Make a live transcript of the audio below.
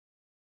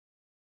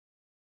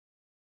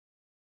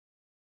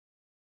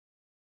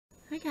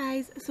Hi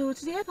guys, so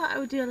today I thought I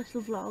would do a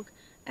little vlog.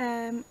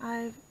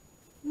 I've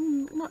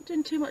not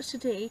doing too much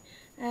today.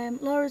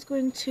 Laura's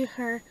going to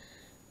her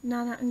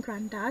Nana and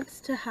Granddad's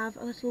to have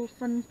a little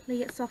fun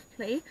play at soft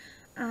play,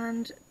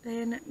 and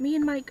then me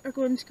and Mike are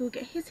going to go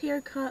get his hair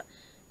cut,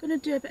 going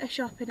to do a bit of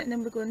shopping, and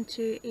then we're going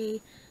to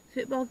a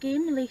football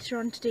game later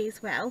on today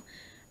as well.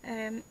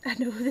 I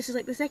know this is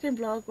like the second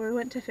vlog where we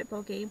went to a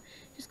football game,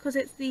 just because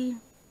it's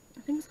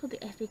I think it's called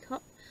the FA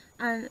Cup,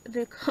 and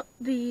the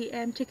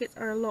tickets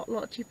are a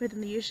lot cheaper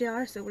than they usually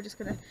are, so we're just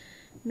gonna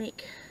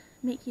make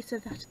use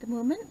of that at the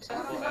moment. Do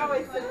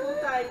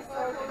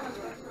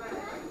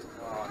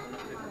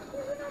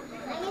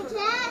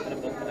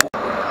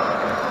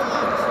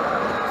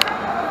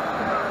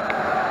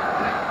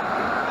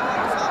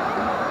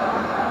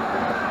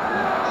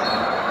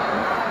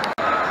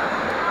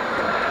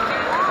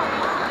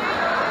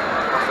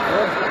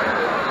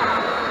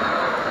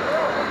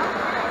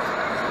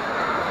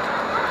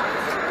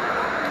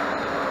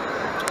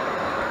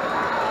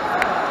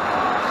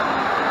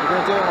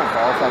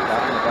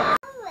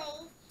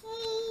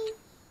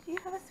you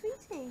have a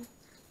sweetie?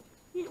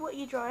 What are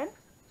you drawing?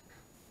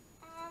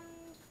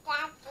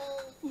 Daddy.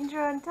 You're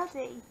drawing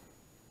Daddy?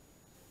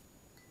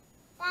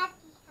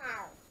 Daddy's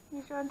house.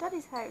 You're drawing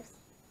Daddy's house?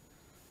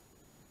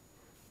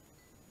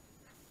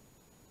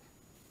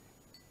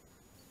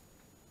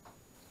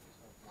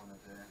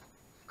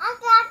 At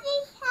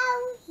Daddy's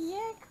house.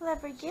 Yeah,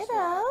 clever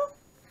kiddo.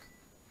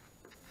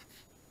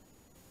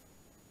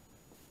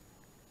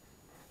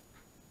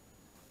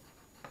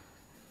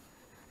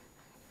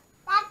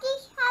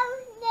 Daddy's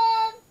house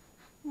name.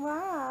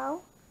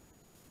 Wow.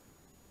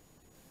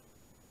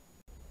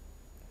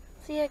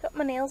 See, I got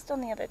my nails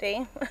done the other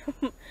day.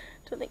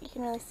 Don't think you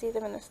can really see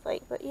them in this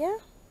light, but yeah,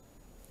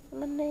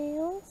 my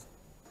nails.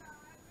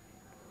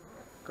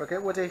 Go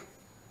get Woody.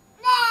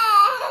 No.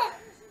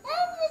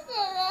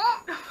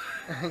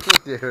 I'm to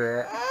do it. You do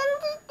it. I'm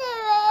to do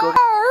Go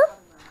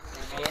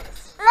it.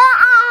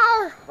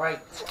 No.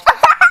 Right.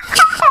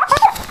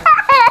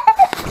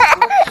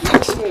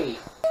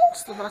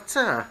 What's the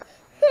matter?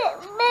 Hit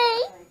me.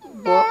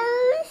 What?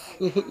 Nose.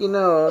 You hit your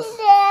nose?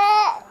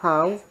 Yeah.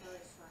 How?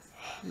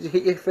 Did you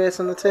hit your face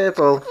on the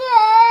table?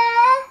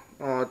 Yeah.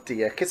 Oh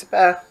dear. Kiss a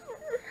bear.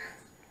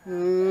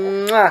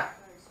 Mwah.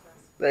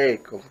 There you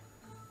go.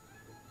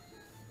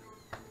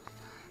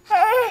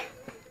 Oh.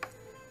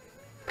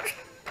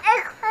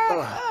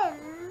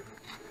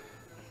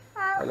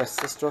 Right,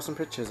 let's draw some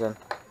pictures then.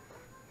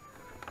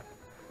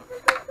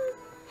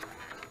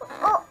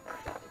 Oh,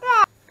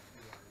 yeah.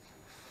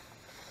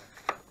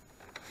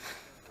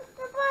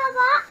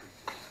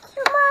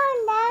 Come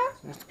on now.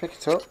 You have to pick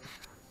it up.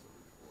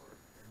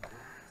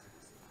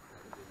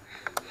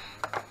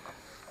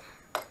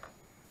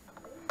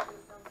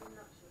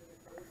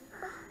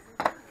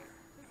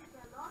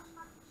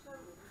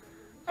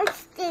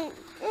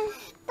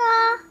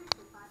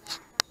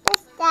 The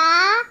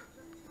star.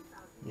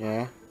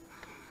 Yeah.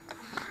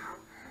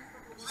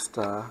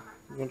 Star.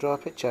 You gonna draw a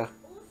picture?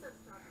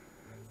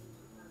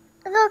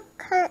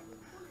 Look at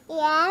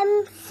the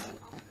ends.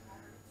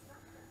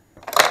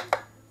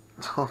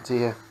 Oh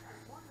dear.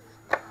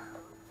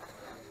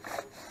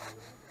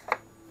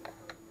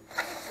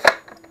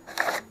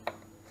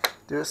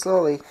 Do it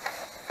slowly.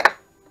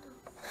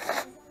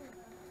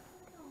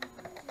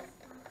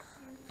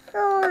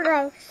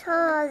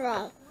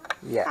 Slowly.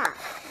 Yeah.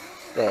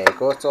 There you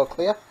go, it's all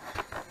clear.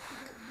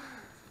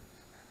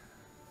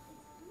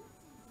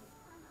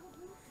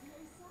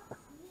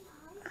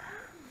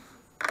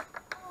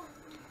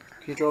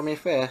 Can you draw me a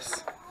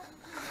face?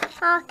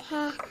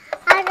 Okay.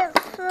 I don't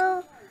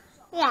slow.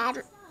 Yeah.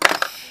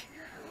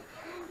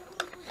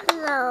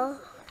 Slow.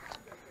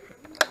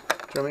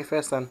 Draw me a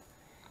face then.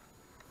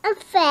 And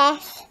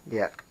fish.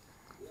 Yeah.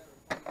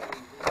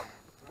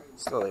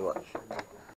 Slowly watch.